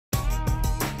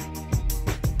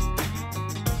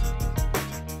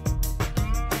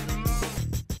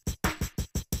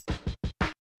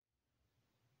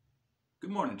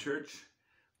Good morning, church.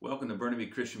 Welcome to Burnaby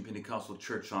Christian Pentecostal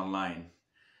Church Online.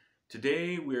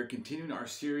 Today we are continuing our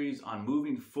series on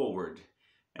moving forward,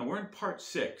 and we're in part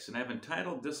 6, and I've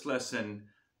entitled this lesson,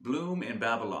 Bloom in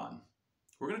Babylon.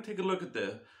 We're going to take a look at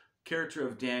the character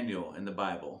of Daniel in the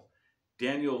Bible.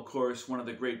 Daniel, of course, one of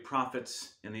the great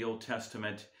prophets in the Old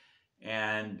Testament,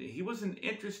 and he was an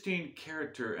interesting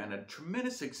character and a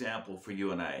tremendous example for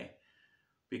you and I,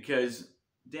 because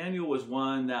Daniel was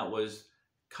one that was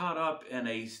caught up in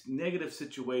a negative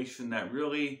situation that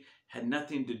really had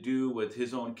nothing to do with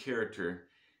his own character.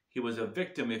 He was a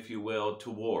victim, if you will, to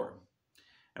war.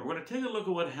 And we're going to take a look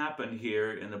at what happened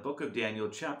here in the book of Daniel,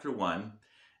 chapter 1,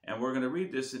 and we're going to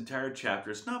read this entire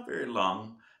chapter. It's not very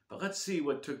long, but let's see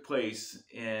what took place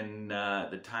in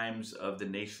the times of the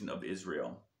nation of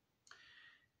Israel.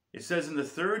 It says, in the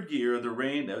 3rd year of the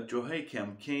reign of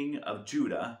Jehoiakim, king of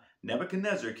Judah,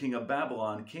 Nebuchadnezzar, king of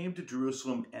Babylon, came to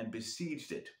Jerusalem and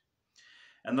besieged it.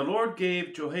 And the Lord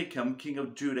gave Jehoiakim, king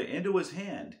of Judah, into his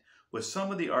hand, with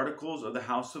some of the articles of the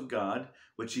house of God,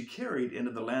 which he carried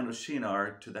into the land of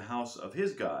Shinar to the house of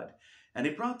his God. And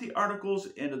he brought the articles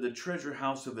into the treasure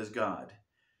house of his God.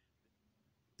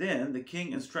 Then the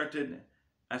king instructed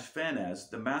Ashpenaz,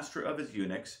 the master of his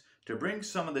eunuchs, to bring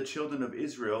some of the children of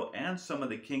Israel and some of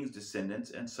the king's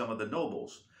descendants and some of the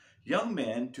nobles, young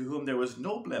men to whom there was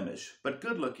no blemish, but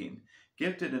good-looking,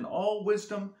 gifted in all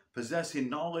wisdom, possessing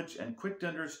knowledge and quick to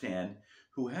understand,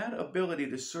 who had ability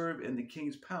to serve in the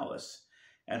king's palace,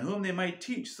 and whom they might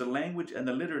teach the language and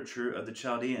the literature of the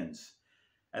Chaldeans.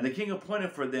 And the king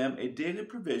appointed for them a daily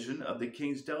provision of the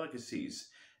king's delicacies,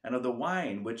 and of the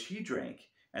wine which he drank,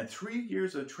 and 3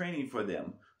 years of training for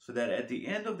them, so that at the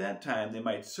end of that time they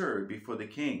might serve before the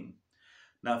king.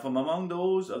 Now from among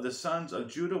those of the sons of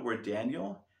Judah were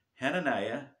Daniel,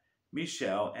 Hananiah,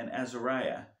 Mishael, and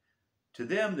Azariah. To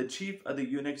them the chief of the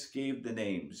eunuchs gave the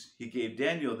names. He gave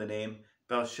Daniel the name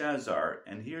Belshazzar,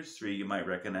 and here's 3 you might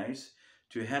recognize.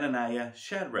 To Hananiah,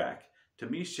 Shadrach. To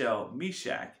Mishael,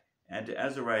 Meshach. And to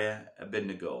Azariah,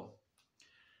 Abednego.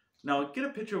 Now get a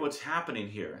picture of what's happening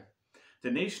here.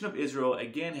 The nation of Israel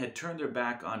again had turned their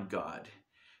back on God.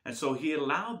 And so he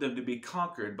allowed them to be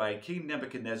conquered by King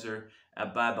Nebuchadnezzar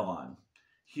at Babylon.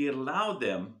 He allowed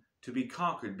them to be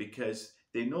conquered because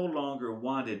they no longer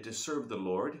wanted to serve the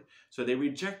Lord. So they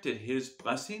rejected his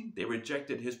blessing. They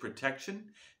rejected his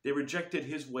protection. They rejected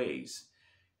his ways.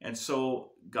 And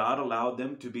so God allowed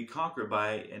them to be conquered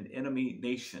by an enemy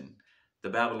nation, the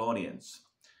Babylonians.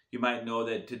 You might know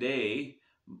that today,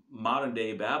 modern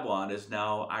day Babylon is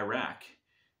now Iraq.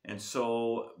 And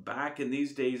so back in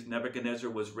these days,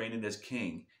 Nebuchadnezzar was reigning as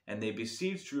king, and they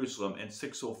besieged Jerusalem in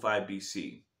 605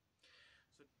 BC.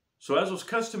 So as was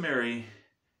customary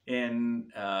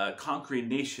in conquering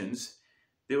nations,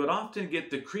 they would often get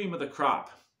the cream of the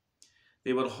crop.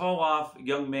 They would haul off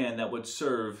young men that would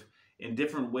serve in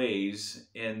different ways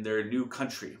in their new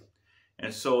country.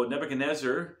 And so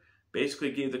Nebuchadnezzar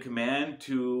basically gave the command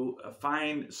to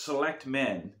find select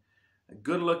men,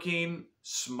 good-looking,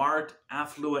 smart,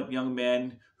 affluent young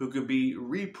men who could be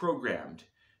reprogrammed.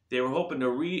 They were hoping to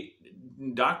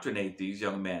re-indoctrinate these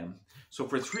young men. So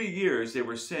for 3 years, they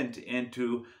were sent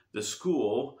into the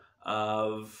school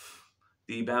of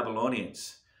the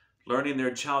Babylonians, learning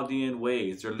their Chaldean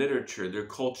ways, their literature, their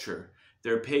culture,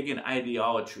 their pagan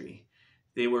ideology.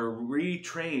 They were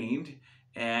retrained,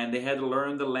 and they had to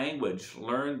learn the language,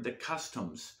 learn the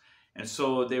customs. And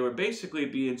so they were basically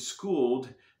being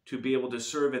schooled to be able to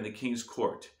serve in the king's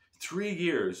court. 3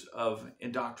 years of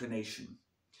indoctrination.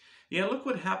 Yeah, look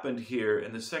what happened here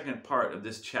in the second part of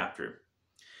this chapter.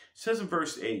 It says in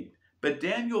verse 8, but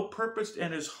Daniel purposed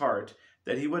in his heart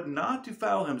that he would not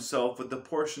defile himself with the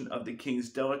portion of the king's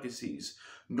delicacies,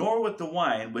 nor with the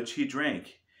wine which he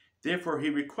drank. Therefore he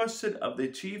requested of the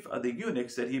chief of the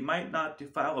eunuchs that he might not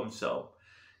defile himself.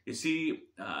 You see,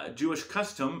 Jewish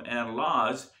custom and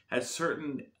laws had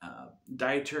certain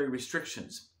dietary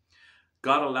restrictions.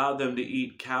 God allowed them to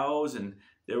eat cows, and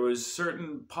there was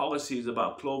certain policies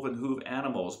about cloven hoof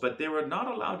animals, but they were not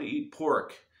allowed to eat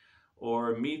pork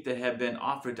or meat that had been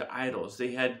offered to idols.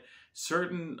 They had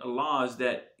certain laws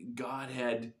that God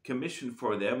had commissioned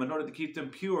for them in order to keep them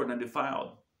pure and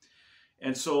undefiled.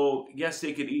 And so, yes,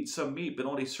 they could eat some meat, but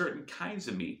only certain kinds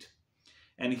of meat.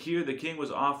 And here the king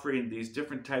was offering these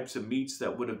different types of meats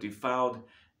that would have defiled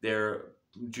their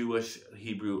Jewish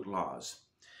Hebrew laws.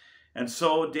 And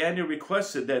so Daniel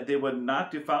requested that they would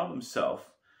not defile themselves.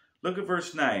 Look at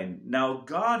verse 9. Now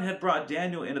God had brought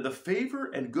Daniel into the favor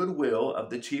and goodwill of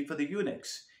the chief of the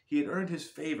eunuchs. He had earned his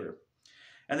favor.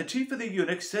 And the chief of the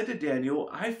eunuchs said to Daniel,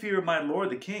 I fear my lord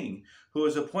the king, who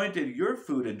has appointed your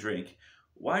food and drink.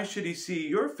 Why should he see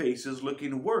your faces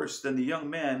looking worse than the young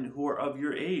men who are of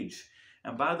your age?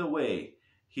 And by the way,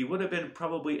 he would have been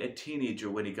probably a teenager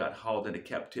when he got hauled into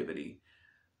captivity.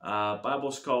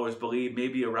 Bible scholars believe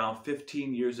maybe around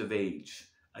 15 years of age,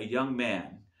 a young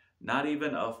man, not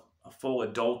even a full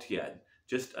adult yet,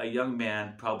 just a young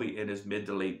man probably in his mid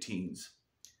to late teens.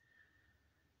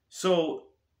 So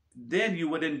then you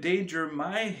would endanger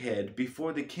my head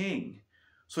before the king.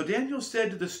 So Daniel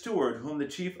said to the steward, whom the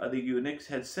chief of the eunuchs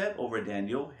had set over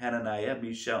Daniel, Hananiah,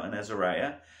 Mishael, and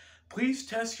Azariah, please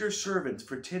test your servants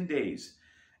for 10 days,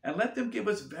 and let them give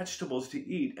us vegetables to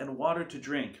eat and water to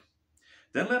drink.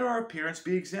 Then let our appearance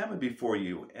be examined before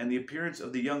you, and the appearance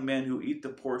of the young men who eat the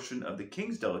portion of the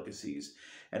king's delicacies.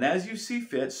 And as you see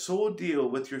fit, so deal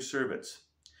with your servants.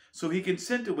 So he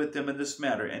consented with them in this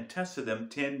matter, and tested them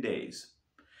 10 days.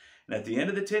 And at the end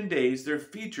of the 10 days, their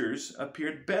features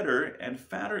appeared better and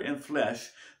fatter in flesh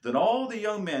than all the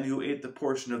young men who ate the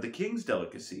portion of the king's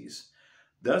delicacies.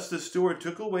 Thus the steward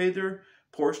took away their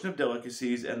portion of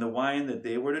delicacies and the wine that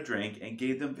they were to drink, and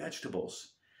gave them vegetables.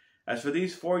 As for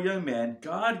these 4 young men,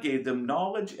 God gave them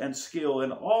knowledge and skill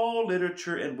in all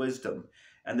literature and wisdom.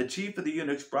 And the chief of the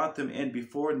eunuchs brought them in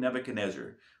before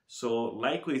Nebuchadnezzar. So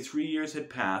likely 3 years had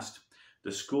passed,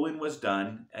 the schooling was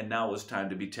done, and now it was time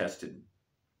to be tested.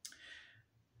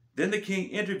 Then the king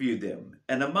interviewed them,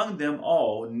 and among them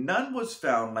all none was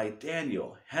found like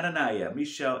Daniel, Hananiah,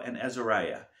 Mishael, and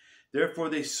Azariah. Therefore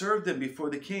they served them before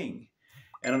the king.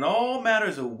 And in all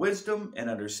matters of wisdom and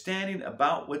understanding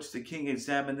about which the king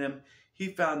examined them, he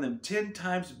found them 10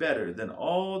 times better than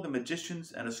all the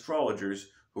magicians and astrologers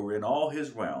who were in all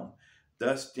his realm.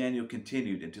 Thus Daniel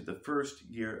continued into the 1st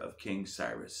year of King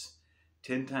Cyrus,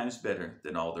 10 times better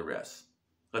than all the rest.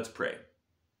 Let's pray.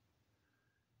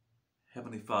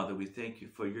 Heavenly Father, we thank you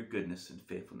for your goodness and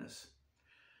faithfulness.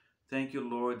 Thank you,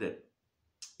 Lord, that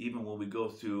even when we go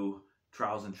through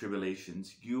trials and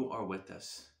tribulations, you are with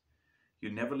us. You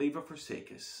never leave or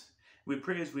forsake us. We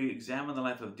pray as we examine the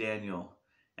life of Daniel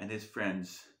and his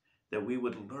friends, that we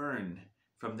would learn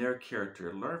from their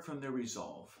character, learn from their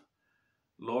resolve.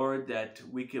 Lord, that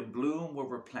we can bloom where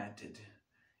we're planted,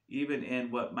 even in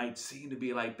what might seem to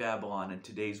be like Babylon in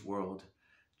today's world.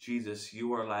 Jesus,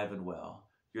 you are alive and well.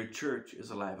 Your church is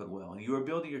alive and well, and you are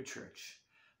building your church.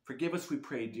 Forgive us, we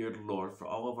pray, dear Lord, for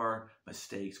all of our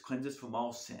mistakes. Cleanse us from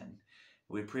all sin.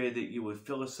 We pray that you would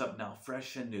fill us up now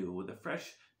fresh and new with a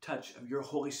fresh touch of your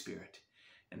Holy Spirit,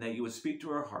 and that you would speak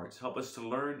to our hearts. Help us to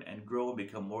learn and grow and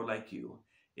become more like you.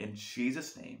 In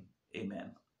Jesus' name,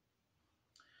 amen.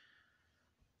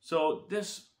 So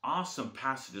this awesome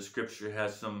passage of Scripture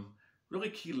has some really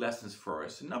key lessons for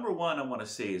us. And number one I want to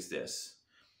say is this.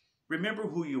 Remember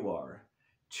who you are,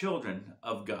 children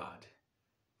of God.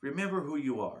 Remember who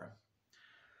you are.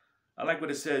 I like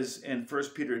what it says in 1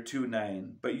 Peter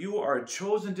 2:9. But you are a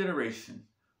chosen generation,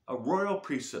 a royal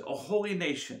priesthood, a holy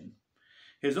nation,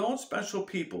 his own special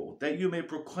people, that you may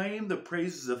proclaim the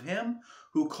praises of him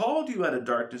who called you out of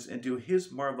darkness into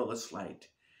his marvelous light.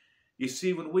 You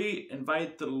see, when we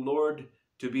invite the Lord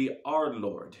to be our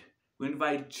Lord, we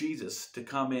invite Jesus to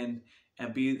come in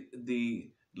and be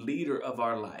the leader of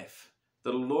our life,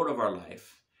 the Lord of our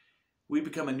life, we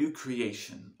become a new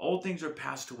creation. Old things are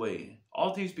passed away.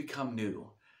 All things become new.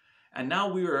 And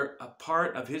now we are a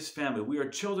part of his family. We are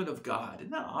children of God.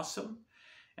 Isn't that awesome?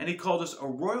 And he called us a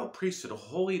royal priesthood, a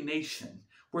holy nation.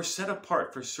 We're set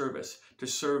apart for service, to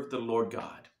serve the Lord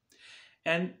God.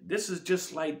 And this is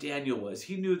just like Daniel was.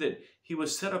 He knew that he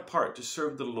was set apart to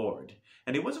serve the Lord,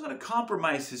 and he wasn't going to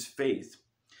compromise his faith.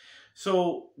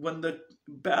 So when the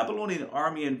Babylonian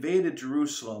army invaded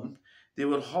Jerusalem, they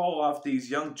would haul off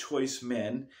these young choice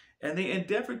men, and they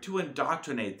endeavored to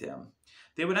indoctrinate them.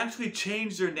 They would actually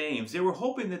change their names. They were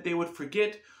hoping that they would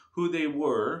forget who they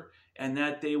were and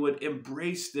that they would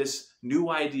embrace this new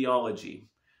ideology,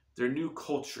 their new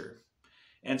culture.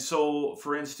 And so,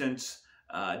 for instance,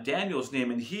 Daniel's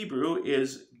name in Hebrew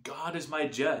is God is my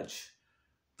judge.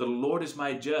 The Lord is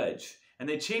my judge. And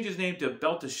they changed his name to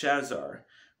Belteshazzar,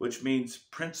 which means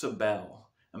Prince of Bel.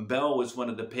 And Bel was one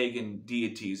of the pagan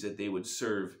deities that they would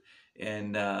serve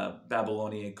in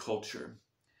Babylonian culture.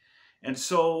 And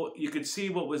so you could see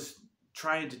what was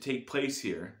trying to take place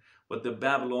here, what the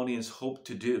Babylonians hoped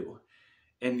to do.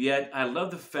 And yet I love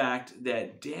the fact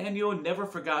that Daniel never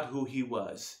forgot who he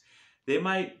was. They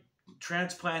might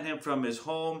transplant him from his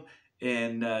home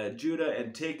in Judah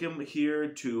and take him here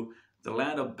to the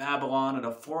land of Babylon in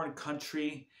a foreign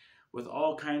country with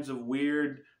all kinds of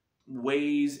weird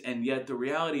ways, and yet the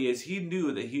reality is he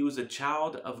knew that he was a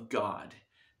child of God,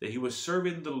 that he was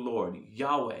serving the Lord,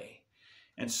 Yahweh.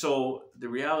 And so the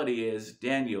reality is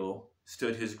Daniel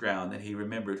stood his ground and he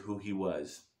remembered who he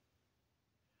was.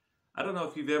 I don't know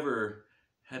if you've ever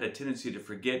had a tendency to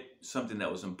forget something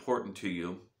that was important to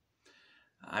you.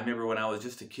 I remember when I was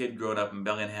just a kid growing up in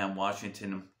Bellingham,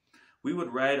 Washington, we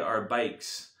would ride our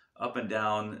bikes up and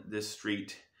down this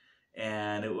street,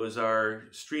 and it was our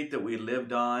street that we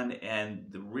lived on, and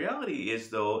the reality is,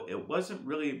 though, it wasn't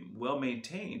really well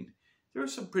maintained. There were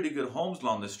some pretty good homes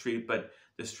along the street, but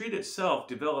the street itself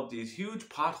developed these huge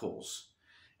potholes,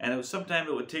 and sometimes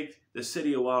it would take the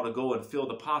city a while to go and fill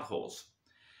the potholes.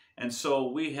 And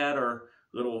so we had our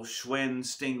little Schwinn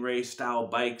Stingray style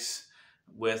bikes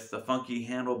with the funky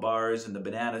handlebars and the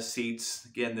banana seats.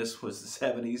 Again, this was the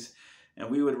 70s. And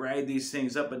we would ride these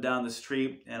things up and down the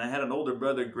street. And I had an older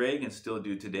brother, Greg, and still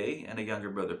do today, and a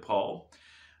younger brother, Paul.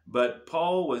 But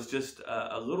Paul was just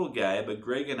a little guy, but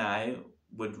Greg and I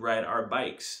would ride our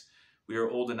bikes. We were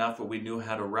old enough where we knew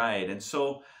how to ride. And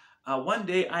so one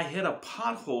day I hit a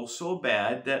pothole so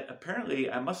bad that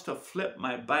apparently I must have flipped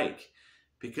my bike,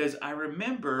 because I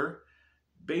remember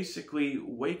basically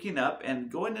waking up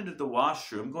and going into the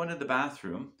washroom, going to the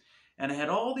bathroom, and I had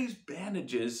all these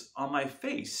bandages on my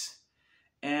face.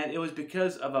 And it was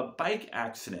because of a bike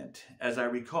accident, as I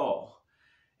recall.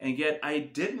 And yet I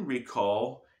didn't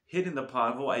recall hitting the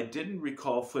pothole. I didn't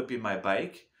recall flipping my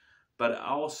bike. But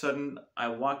all of a sudden, I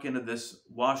walk into this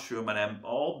washroom and I'm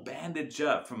all bandaged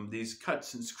up from these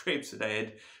cuts and scrapes that I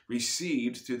had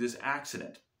received through this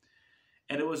accident.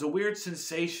 And it was a weird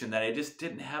sensation that I just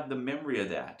didn't have the memory of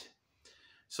that.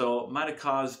 So it might have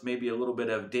caused maybe a little bit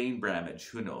of Dane damage,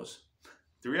 who knows.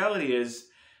 The reality is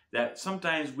that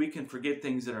sometimes we can forget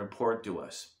things that are important to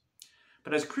us.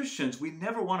 But as Christians, we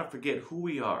never want to forget who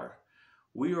we are.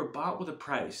 We are bought with a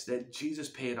price that Jesus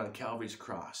paid on Calvary's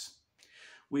cross.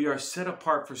 We are set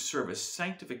apart for service.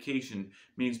 Sanctification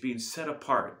means being set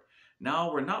apart.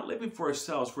 Now we're not living for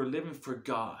ourselves, we're living for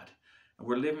God.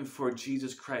 We're living for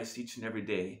Jesus Christ each and every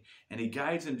day. And he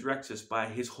guides and directs us by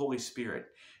his Holy Spirit.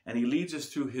 And he leads us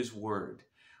through his word.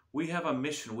 We have a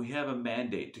mission, we have a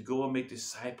mandate to go and make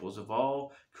disciples of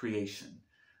all creation,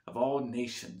 of all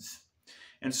nations.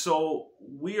 And so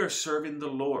we are serving the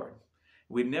Lord.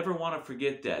 We never want to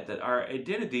forget that our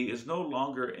identity is no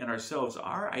longer in ourselves.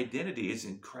 Our identity is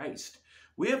in Christ.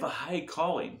 We have a high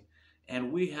calling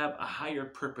and we have a higher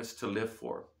purpose to live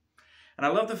for. And I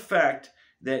love the fact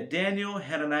that Daniel,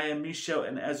 Hananiah, Mishael,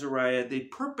 and Azariah, they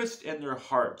purposed in their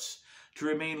hearts to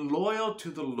remain loyal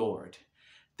to the Lord.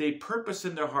 They purposed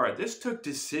in their heart. This took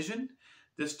decision.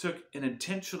 This took an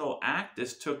intentional act.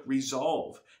 This took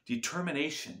resolve,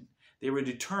 determination. They were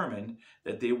determined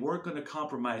that they weren't going to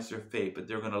compromise their faith, but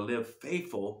they're going to live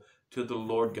faithful to the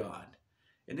Lord God.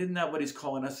 And isn't that what he's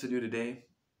calling us to do today?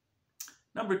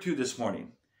 Number 2 this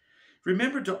morning.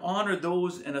 Remember to honor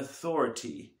those in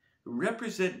authority who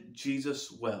represent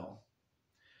Jesus well.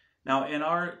 Now, in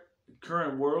our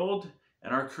current world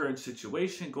and our current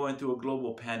situation, going through a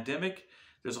global pandemic,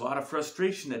 there's a lot of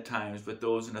frustration at times with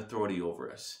those in authority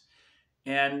over us.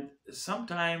 And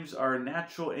sometimes our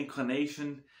natural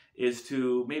inclination is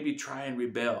to maybe try and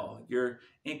rebel. Your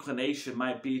inclination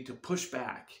might be to push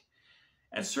back.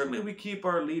 And certainly we keep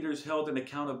our leaders held in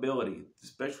accountability,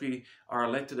 especially our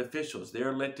elected officials.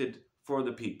 They're elected for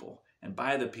the people and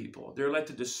by the people. They're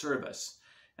elected to serve us.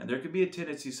 And there can be a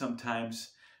tendency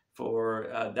sometimes for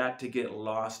that to get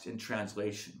lost in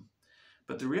translation.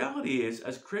 But the reality is,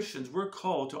 as Christians, we're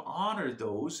called to honor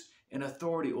those in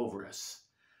authority over us,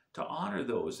 to honor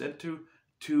those and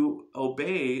to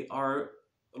obey our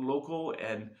local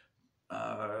and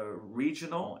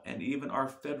regional and even our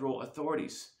federal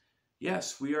authorities.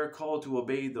 Yes, we are called to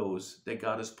obey those that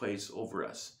God has placed over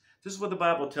us. This is what the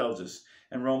Bible tells us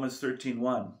in Romans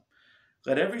 13:1.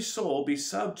 Let every soul be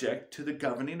subject to the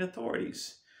governing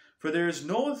authorities, for there is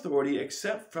no authority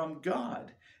except from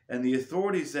God, and the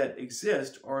authorities that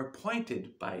exist are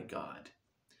appointed by God.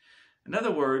 In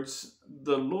other words,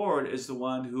 the Lord is the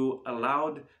one who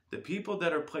allowed the people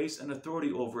that are placed in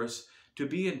authority over us to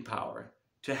be in power,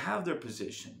 to have their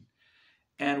position.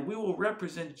 And we will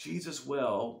represent Jesus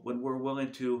well when we're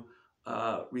willing to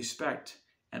respect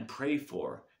and pray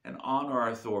for and honor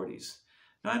our authorities.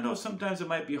 Now, I know sometimes it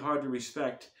might be hard to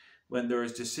respect when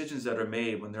there's decisions that are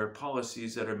made, when there are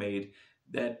policies that are made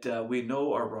that we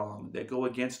know are wrong, that go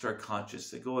against our conscience,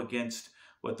 that go against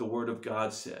what the Word of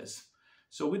God says.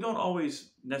 So we don't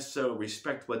always necessarily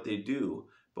respect what they do,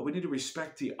 but we need to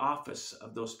respect the office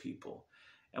of those people.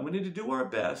 And we need to do our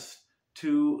best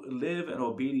to live in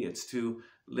obedience, to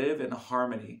live in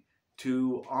harmony,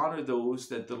 to honor those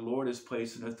that the Lord has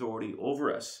placed in authority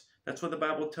over us. That's what the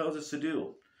Bible tells us to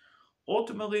do.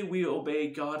 Ultimately, we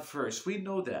obey God first. We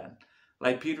know that.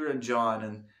 Like Peter and John,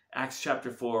 and Acts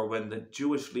chapter 4, when the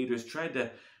Jewish leaders tried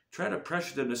to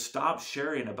pressure them to stop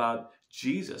sharing about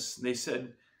Jesus. And they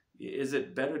said, is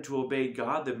it better to obey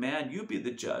God than man? You be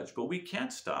the judge. But we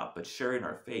can't stop but sharing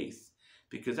our faith,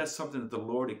 because that's something that the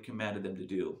Lord had commanded them to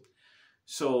do.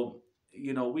 So,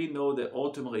 we know that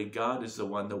ultimately God is the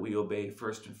one that we obey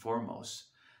first and foremost.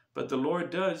 But the Lord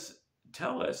does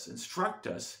tell us, instruct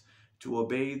us to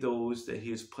obey those that he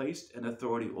has placed in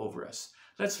authority over us.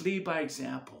 Let's lead by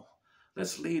example.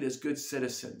 Let's lead as good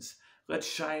citizens. Let's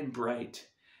shine bright.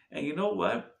 And you know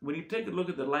what? When you take a look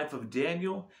at the life of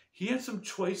Daniel, he had some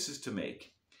choices to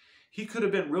make. He could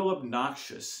have been real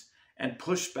obnoxious and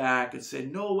push back and say,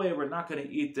 no way, we're not going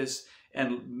to eat this,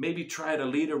 and maybe try to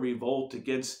lead a revolt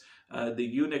against the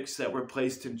eunuchs that were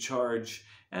placed in charge.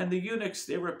 And the eunuchs,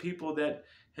 they were people that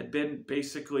had been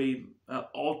basically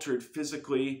altered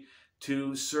physically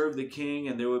to serve the king,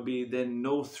 and there would be then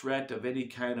no threat of any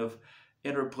kind of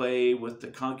interplay with the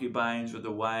concubines or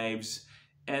the wives.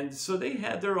 And so they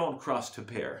had their own cross to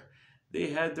bear. They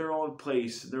had their own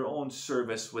place, their own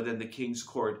service within the king's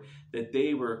court that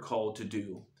they were called to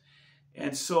do.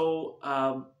 And so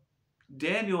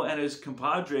Daniel and his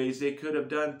compadres, they could have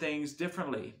done things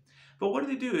differently. But what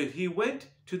did they do? He went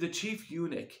to the chief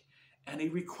eunuch and he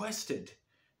requested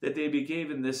that they be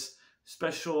given this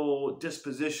special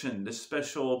disposition, this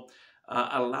special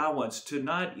allowance to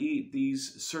not eat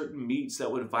these certain meats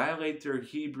that would violate their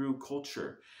Hebrew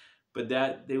culture, but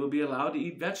that they would be allowed to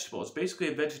eat vegetables, basically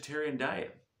a vegetarian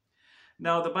diet.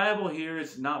 Now, the Bible here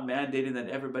is not mandating that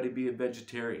everybody be a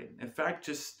vegetarian. In fact,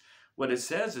 just what it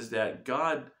says is that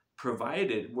God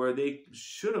provided where they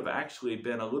should have actually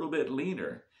been a little bit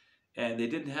leaner, and they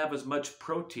didn't have as much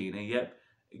protein, and yet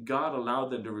God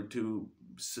allowed them to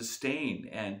sustain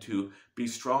and to be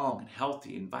strong and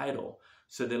healthy and vital.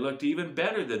 So they looked even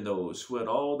better than those who had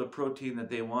all the protein that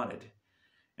they wanted.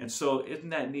 And so isn't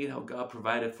that neat how God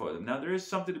provided for them? Now, there is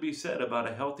something to be said about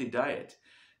a healthy diet.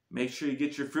 Make sure you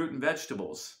get your fruit and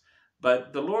vegetables.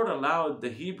 But the Lord allowed the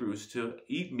Hebrews to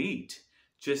eat meat.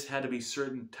 Just had to be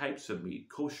certain types of meat,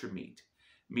 kosher meat,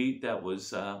 meat that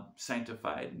was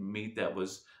sanctified, meat that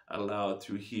was allowed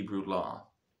through Hebrew law.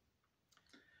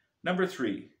 Number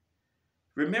 3,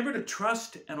 remember to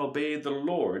trust and obey the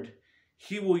Lord.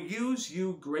 He will use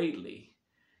you greatly.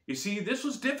 You see, this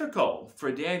was difficult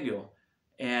for Daniel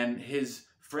and his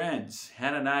friends,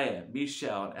 Hananiah,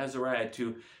 Mishael, and Azariah,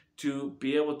 to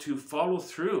be able to follow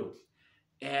through.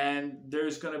 And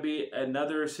there's going to be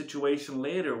another situation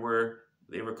later where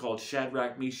they were called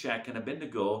Shadrach, Meshach, and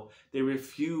Abednego. They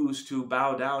refused to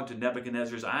bow down to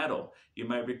Nebuchadnezzar's idol. You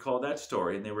might recall that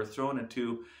story. And they were thrown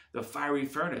into the fiery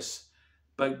furnace.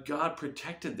 But God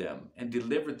protected them and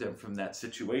delivered them from that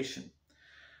situation.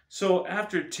 So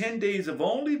after 10 days of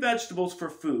only vegetables for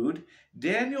food,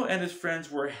 Daniel and his friends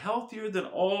were healthier than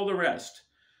all the rest.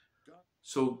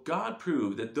 So God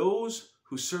proved that those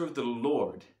who serve the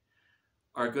Lord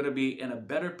are going to be in a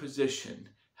better position,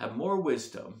 have more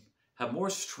wisdom, have more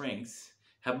strength,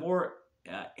 have more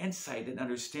insight and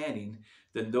understanding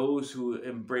than those who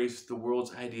embrace the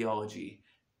world's ideology.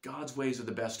 God's ways are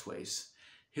the best ways.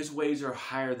 His ways are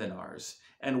higher than ours.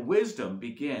 And wisdom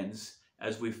begins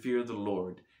as we fear the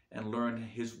Lord and learn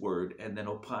his word and then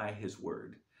apply his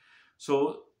word.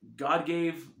 So God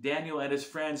gave Daniel and his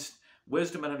friends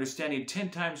wisdom and understanding 10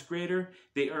 times greater.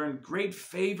 They earned great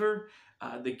favor.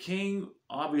 The king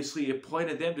obviously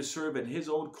appointed them to serve in his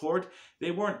own court.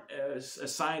 They weren't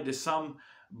assigned to some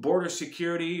border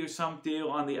security or some deal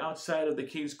on the outside of the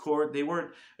king's court. They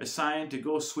weren't assigned to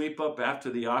go sweep up after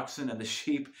the oxen and the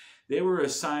sheep. They were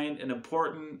assigned an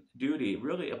important duty,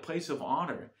 really a place of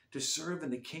honor, to serve in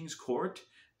the king's court.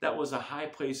 That was a high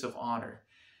place of honor.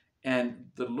 And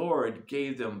the Lord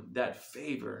gave them that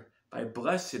favor by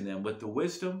blessing them with the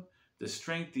wisdom, the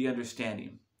strength, the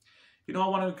understanding. You know, I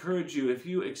want to encourage you, if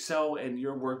you excel in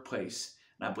your workplace,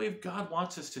 and I believe God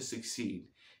wants us to succeed.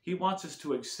 He wants us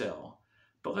to excel.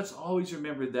 But let's always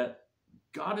remember that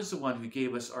God is the one who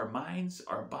gave us our minds,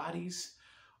 our bodies,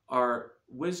 our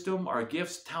wisdom, our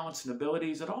gifts, talents, and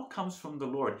abilities. It all comes from the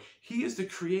Lord. He is the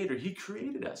creator. He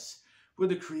created us. We're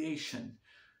the creation.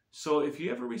 So if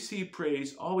you ever receive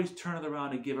praise, always turn it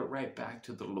around and give it right back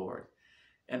to the Lord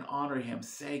and honor him,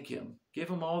 thank him, give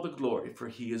him all the glory, for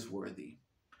he is worthy.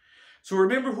 So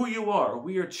remember who you are.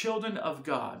 We are children of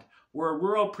God. We're a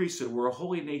royal priesthood. We're a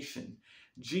holy nation.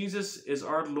 Jesus is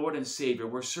our Lord and Savior.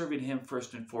 We're serving him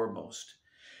first and foremost.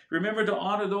 Remember to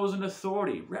honor those in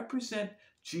authority. Represent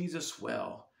Jesus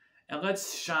well. And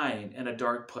let's shine in a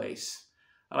dark place.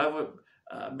 I love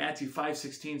what Matthew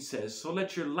 5:16 says, so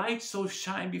let your light so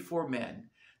shine before men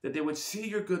that they would see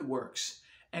your good works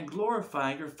and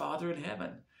glorify your Father in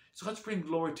heaven. So let's bring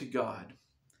glory to God.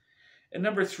 And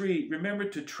number 3, remember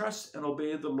to trust and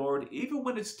obey the Lord even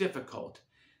when it's difficult,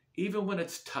 even when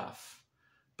it's tough.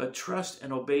 But trust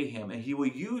and obey him, and he will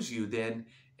use you then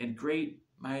in great,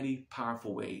 mighty,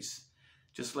 powerful ways.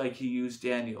 Just like he used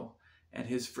Daniel and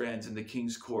his friends in the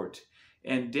king's court.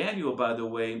 And Daniel, by the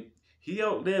way, he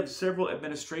outlived several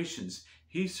administrations.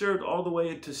 He served all the way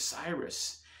into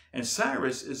Cyrus. And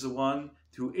Cyrus is the one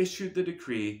who issued the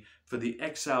decree for the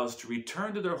exiles to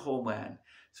return to their homeland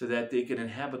so that they could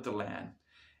inhabit the land.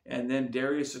 And then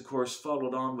Darius, of course,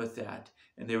 followed on with that.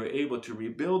 And they were able to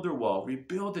rebuild their wall,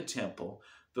 rebuild the temple.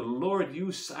 The Lord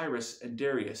used Cyrus and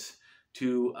Darius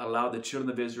to allow the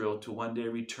children of Israel to one day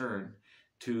return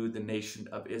to the nation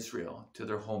of Israel, to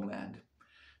their homeland.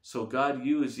 So God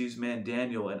used these men,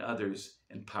 Daniel and others,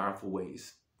 in powerful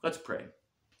ways. Let's pray.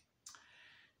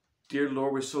 Dear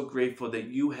Lord, we're so grateful that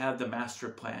you have the master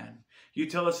plan. You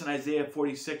tell us in Isaiah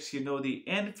 46, you know the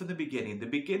end from the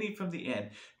beginning from the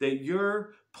end, that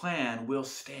your plan will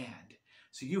stand.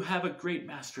 So you have a great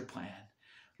master plan.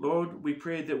 Lord, we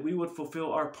pray that we would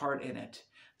fulfill our part in it,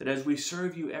 that as we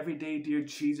serve you every day, dear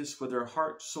Jesus, with our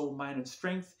heart, soul, mind, and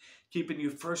strength, keeping you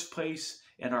first place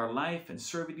in our life and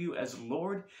serving you as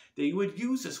Lord, that you would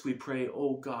use us, we pray,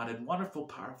 oh God, in wonderful,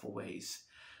 powerful ways.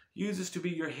 Use us to be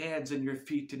your hands and your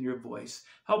feet and your voice.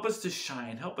 Help us to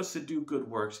shine. Help us to do good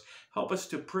works. Help us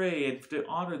to pray and to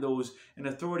honor those in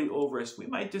authority over us. We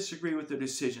might disagree with their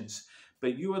decisions,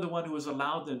 but you are the one who has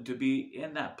allowed them to be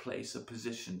in that place, a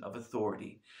position of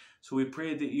authority. So we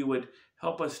pray that you would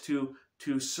help us to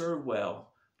serve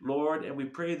well, Lord, and we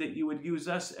pray that you would use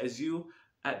us as you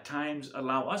at times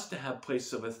allow us to have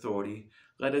places of authority.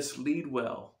 Let us lead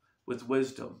well, with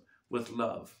wisdom, with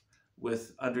love,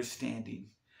 with understanding.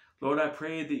 Lord, I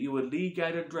pray that you would lead,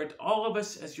 guide, and direct all of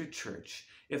us as your church.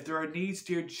 If there are needs,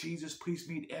 dear Jesus, please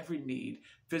meet every need,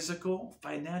 physical,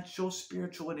 financial,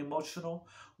 spiritual, and emotional.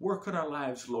 Work on our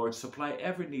lives, Lord. Supply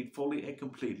every need fully and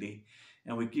completely.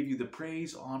 And we give you the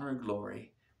praise, honor, and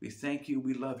glory. We thank you.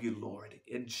 We love you, Lord.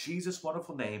 In Jesus'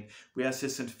 wonderful name, we ask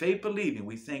this in faith, believing.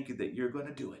 We thank you that you're going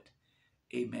to do it.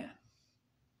 Amen.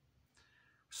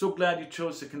 So glad you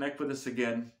chose to connect with us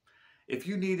again. If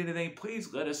you need anything,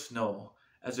 please let us know.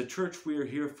 As a church, we are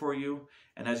here for you.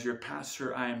 And as your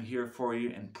pastor, I am here for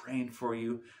you and praying for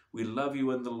you. We love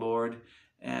you in the Lord.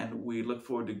 And we look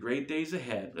forward to great days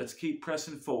ahead. Let's keep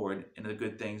pressing forward in the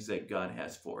good things that God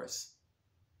has for us.